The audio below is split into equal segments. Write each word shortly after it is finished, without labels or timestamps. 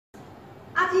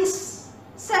At this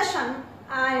session,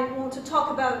 I want to talk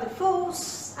about the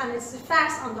force and its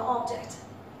effects on the object.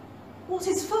 What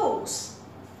is force?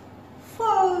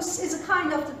 Force is a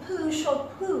kind of the push or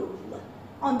pull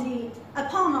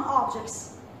upon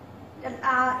objects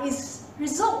that is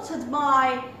resulted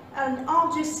by an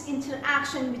object's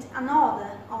interaction with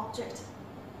another object.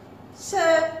 So,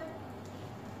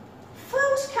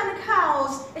 force can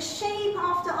cause a shape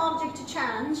of the object to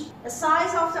change, the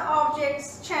size of the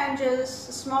object changes,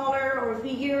 smaller or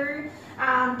bigger,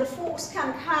 and the force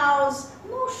can cause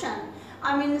motion.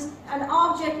 I mean, an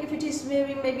object, if it is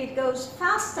moving, maybe it goes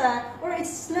faster or it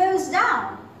slows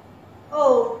down.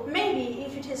 Or maybe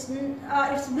if it is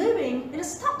it's moving, it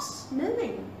stops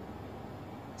moving.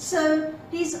 So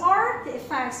these are the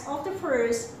effects of the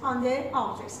force on the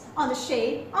objects, on the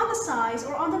shape, on the size,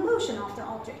 or on the motion of the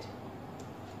object.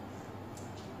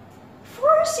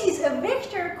 Force is a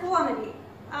vector quantity.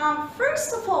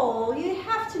 First of all, you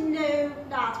have to know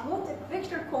that what the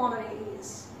vector quantity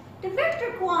is. The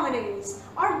vector quantities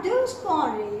are those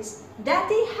quantities that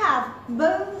they have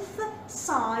both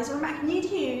size or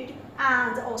magnitude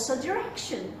and also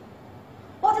direction.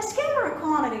 But the scalar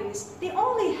quantities, they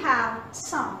only have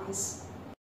size.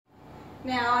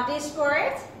 Now at this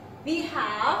part, we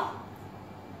have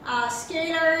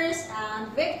scalars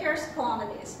and vectors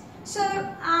quantities. So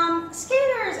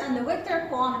scalars and the vector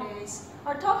quantities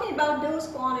are talking about those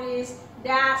quantities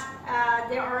that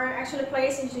they are actually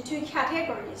placed into two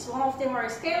categories. One of them are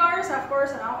scalars, of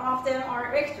course, and one of them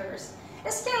are vectors. The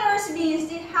scalars means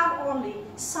they have only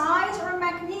size or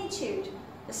magnitude.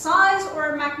 The size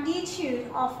or magnitude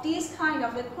of these kind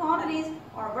of the quantities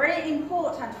are very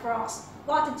important for us.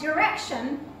 But the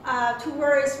direction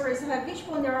towards, for example, which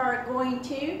one they are going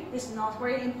to is not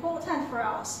very important for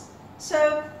us.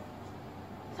 So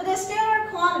the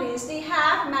scalar quantities, they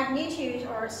have magnitude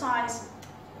or size.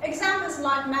 Examples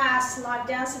like mass, like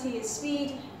density,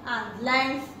 speed, and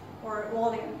length or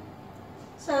volume.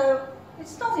 So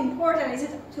it's not important, is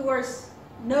it towards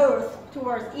north,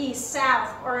 towards east,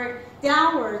 south, or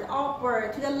downward,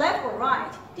 upward, to the left or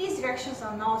right. These directions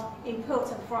are not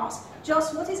important for us.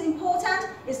 Just what is important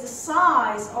is the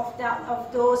size of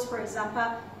those, for example,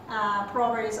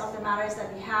 properties of the matters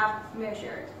that we have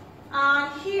measured.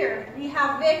 And here we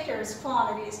have vectors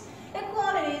quantities. The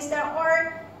quantities that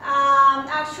are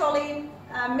actually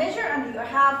measured and you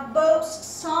have both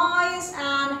size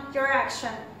and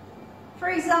direction. For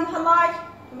example, like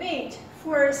weight,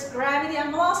 force, gravity,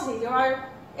 and velocity. There are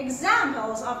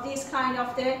examples of these kind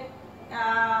of the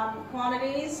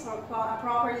quantities or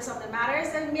properties of the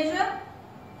matters that we measure.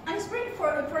 And it's really,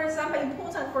 for example,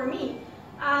 important for me.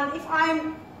 If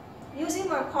I'm using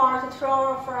my car to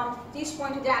throw from this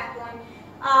point to that point,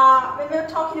 when we're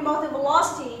talking about the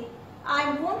velocity,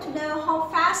 I want to know how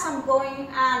fast I'm going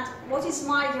and what is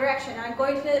my direction. Am I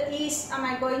going to the east, am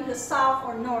I going to the south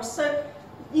or north? So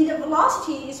the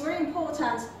velocity is very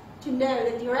important to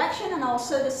know the direction and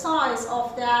also the size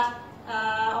of that,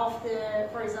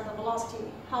 for example, velocity,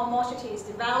 how much it is,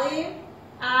 the value,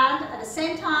 and at the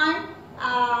same time,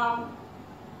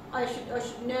 I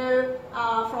should know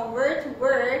from where to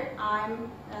where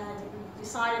I'm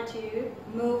decided to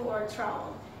move or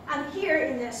travel. And here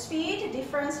in the speed, the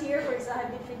difference here, for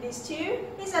example, between these two,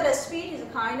 is that the speed is a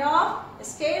kind of a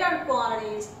scalar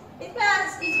quantities. It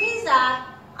means that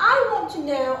I want to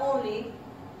know only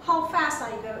how fast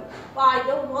I go, but I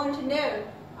don't want to know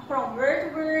from where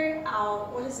to where,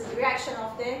 what is the direction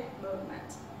of the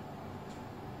movement.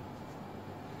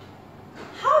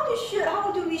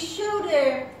 How do we show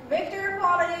the vector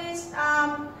quantities?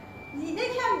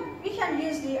 We can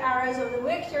use the arrows of the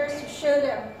vectors to show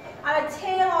them. And the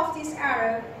tail of this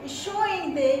arrow is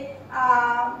showing the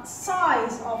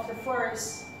size of the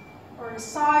force or the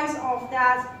size of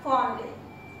that quantity.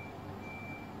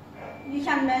 You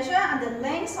can measure, and the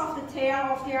length of the tail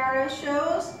of the arrow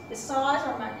shows the size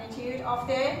or magnitude of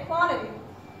the quantity.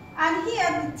 And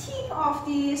here the tip of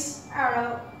this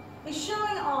arrow is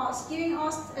showing us, giving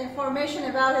us information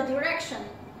about the direction.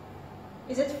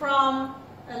 Is it from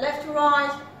left to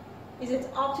right? Is it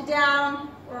up to down?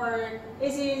 Or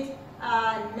is it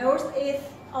north-east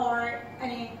or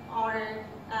any other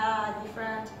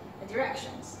different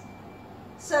directions?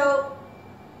 So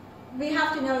we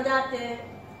have to know that the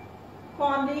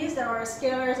quantities, there are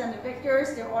scalars and the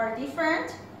vectors, they are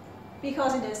different,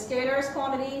 because in the scalars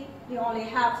quantity we only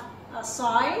have a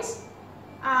size,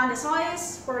 and the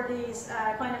size for these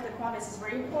kind of the quantities is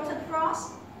very important for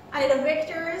us. And the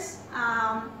vectors,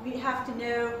 we have to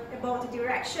know about the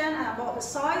direction and about the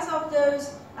size of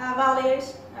those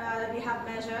values that we have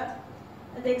measured.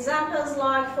 The examples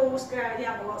like force, gravity,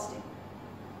 and velocity.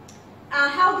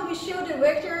 How do we show the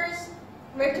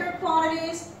vector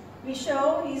quantities? We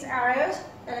show these arrows,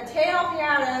 that the tail of the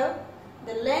arrow,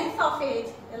 the length of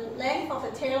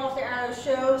the tail of the arrow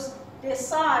shows the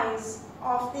size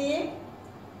of the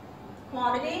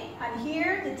quantity, and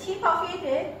here the tip of it,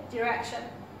 the direction.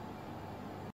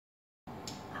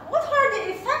 What are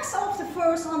the effects of the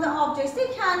force on the objects? They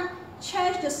can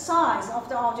change the size of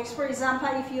the objects. For example,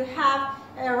 if you have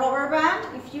a rubber band,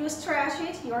 if you stretch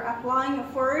it, you are applying a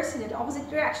force in the opposite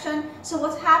direction. So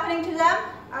what's happening to them,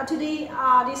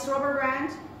 this rubber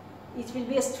band? It will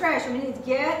be a stretch. I mean, it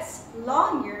gets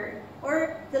longer,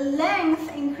 or the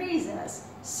length increases.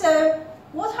 So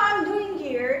what I'm doing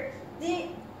here, the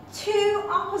two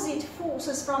opposite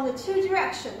forces from the two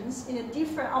directions, in a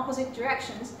different opposite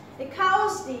directions, it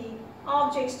causes the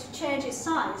objects to change its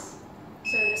size.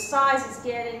 So the size is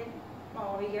getting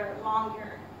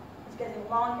longer. It's getting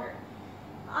longer.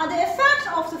 The effect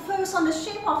of the force on the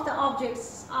shape of the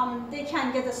objects, they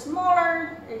can get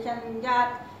smaller, they can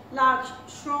get large,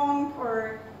 shrunk,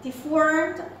 or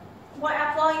deformed. By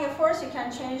applying a force, you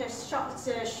can change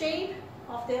the shape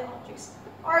of the objects.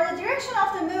 Or the direction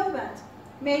of the movement.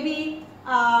 Maybe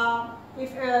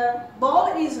if a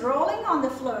ball is rolling on the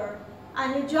floor,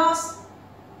 and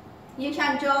you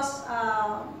can just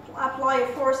apply a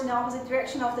force in the opposite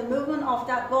direction of the movement of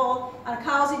that ball and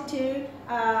cause it to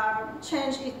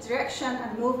change its direction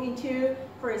and move into,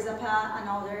 for example,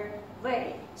 another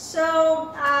way.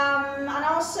 So, and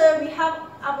also we have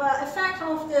an effect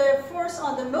of the force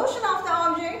on the motion of the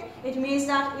object. It means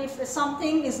that if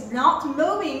something is not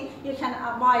moving, you can,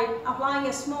 by applying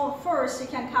a small force, you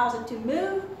can cause it to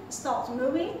move, start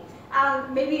moving.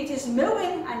 And maybe it is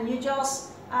moving and you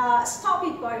just stop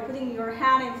it by putting your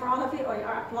hand in front of it, or you're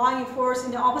applying a force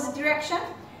in the opposite direction.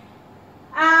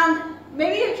 And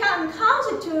maybe you can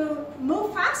cause it to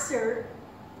move faster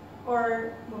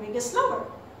or moving it slower.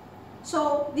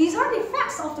 So these are the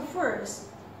effects of the force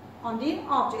on the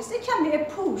objects. It can be a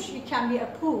push, it can be a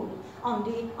pull on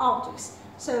the objects.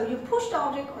 So you push the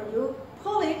object or you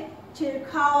pull it to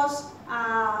cause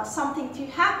something to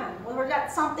happen. Whether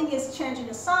that something is changing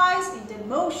the size, in the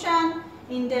motion,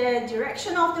 in the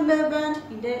direction of the movement,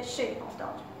 in the shape of the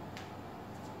object.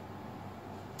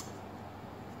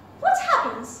 What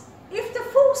happens if the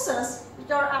forces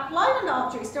that are applied on the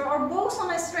objects, they are both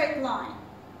on a straight line?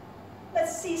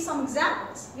 Let's see some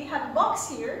examples. We have a box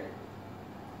here,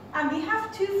 and we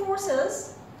have two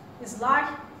forces. It's like,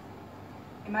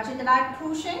 imagine that I'm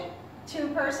pushing, two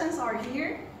persons are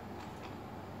here,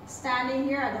 standing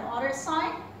here at the other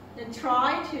side. They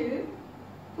try to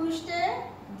push the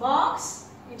box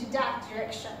into that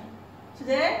direction, to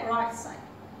the right side.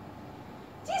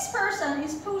 This person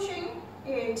is pushing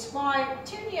it by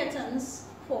 2 newtons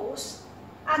force,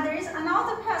 and there is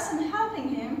another person helping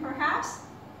him, perhaps,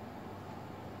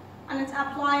 and it's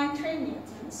applying 3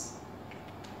 newtons.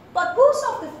 But both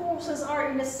of the forces are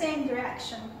in the same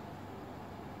direction.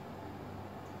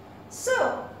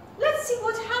 So, let's see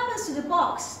what happens to the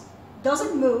box. Does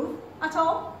it move at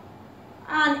all?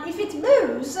 And if it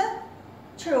moves,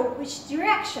 through which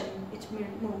direction it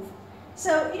will move?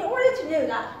 So, in order to know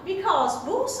that, because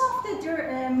both of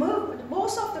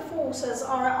the forces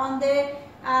are on the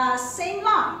same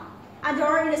line, and they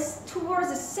are towards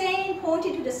the same,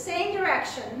 pointing to the same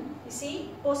direction. You see,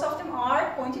 both of them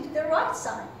are pointing to the right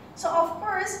side. So of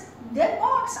course, the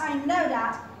box, I know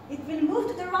that it will move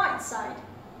to the right side.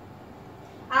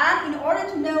 And in order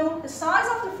to know the size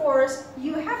of the force,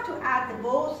 you have to add the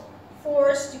both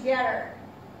force together.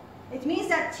 It means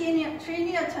that 3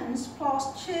 newtons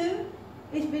plus 2,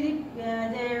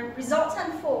 the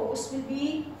resultant force will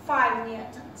be 5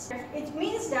 newtons. It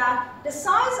means that the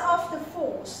size of the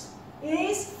force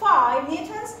is 5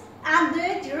 newtons and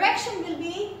the direction will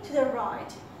be to the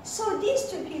right. So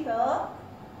these two people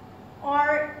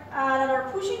that are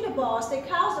pushing the box, they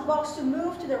cause the box to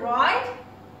move to the right,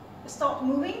 start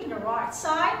moving to the right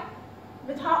side.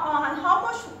 But how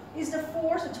much is the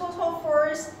force, the total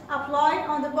force applied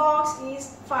on the box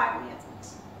is 5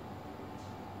 newtons.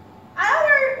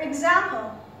 Another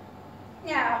example,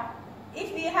 now,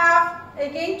 if we have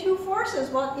again two forces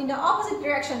but in the opposite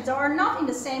directions, they are not in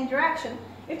the same direction.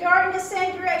 If they are in the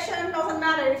same direction, it doesn't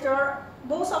matter if they are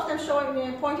both of them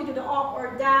showing pointing to the up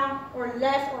or down or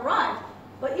left or right.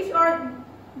 But if you are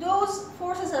those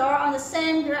forces that are on the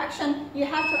same direction, you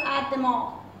have to add them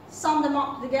all, sum them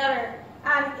up together.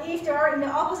 And if they are in the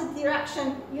opposite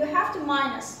direction, you have to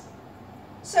minus.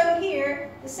 So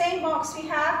here, the same box we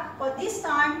have, but this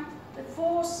time the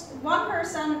force, one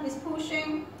person is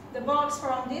pushing the box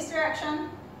from this direction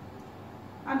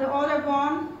and the other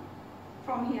one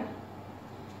from here.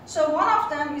 So one of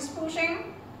them is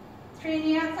pushing 3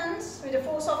 newtons with a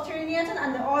force of 3 newtons,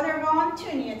 and the other one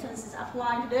 2 newtons is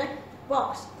applying to the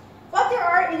box. But they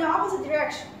are in the opposite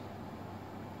direction.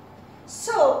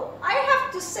 So I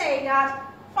have to say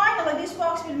that finally this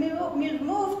box will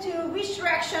move to which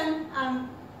direction, and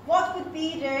what would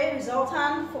be the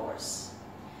resultant force.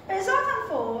 The resultant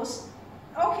force,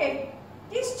 okay,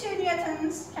 these 2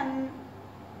 newtons can,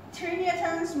 3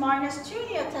 newtons minus 2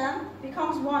 newton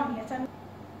becomes 1 newton.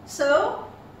 So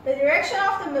the direction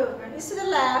of the movement is to the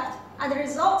left, and the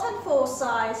resultant force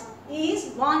size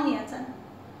is 1 newton.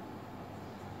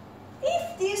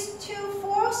 If these two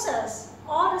forces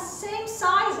are the same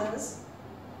sizes,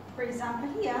 for example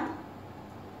here,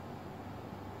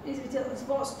 this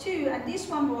was 2 and this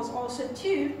one was also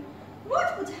 2,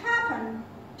 what would happen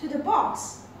to the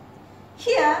box?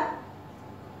 Here,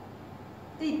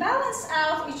 they balance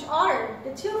out each other.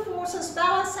 The two forces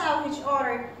balance out each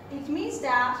other. It means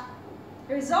that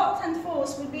the resultant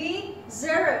force will be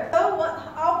 0. So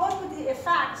what would be the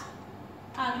effect?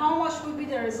 And how much would be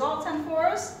the resultant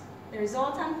force? The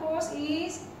resultant force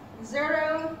is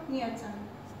 0 newton.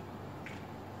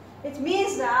 It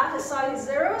means that the size is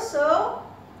 0, so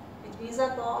it means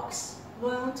that box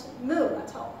won't move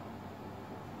at all.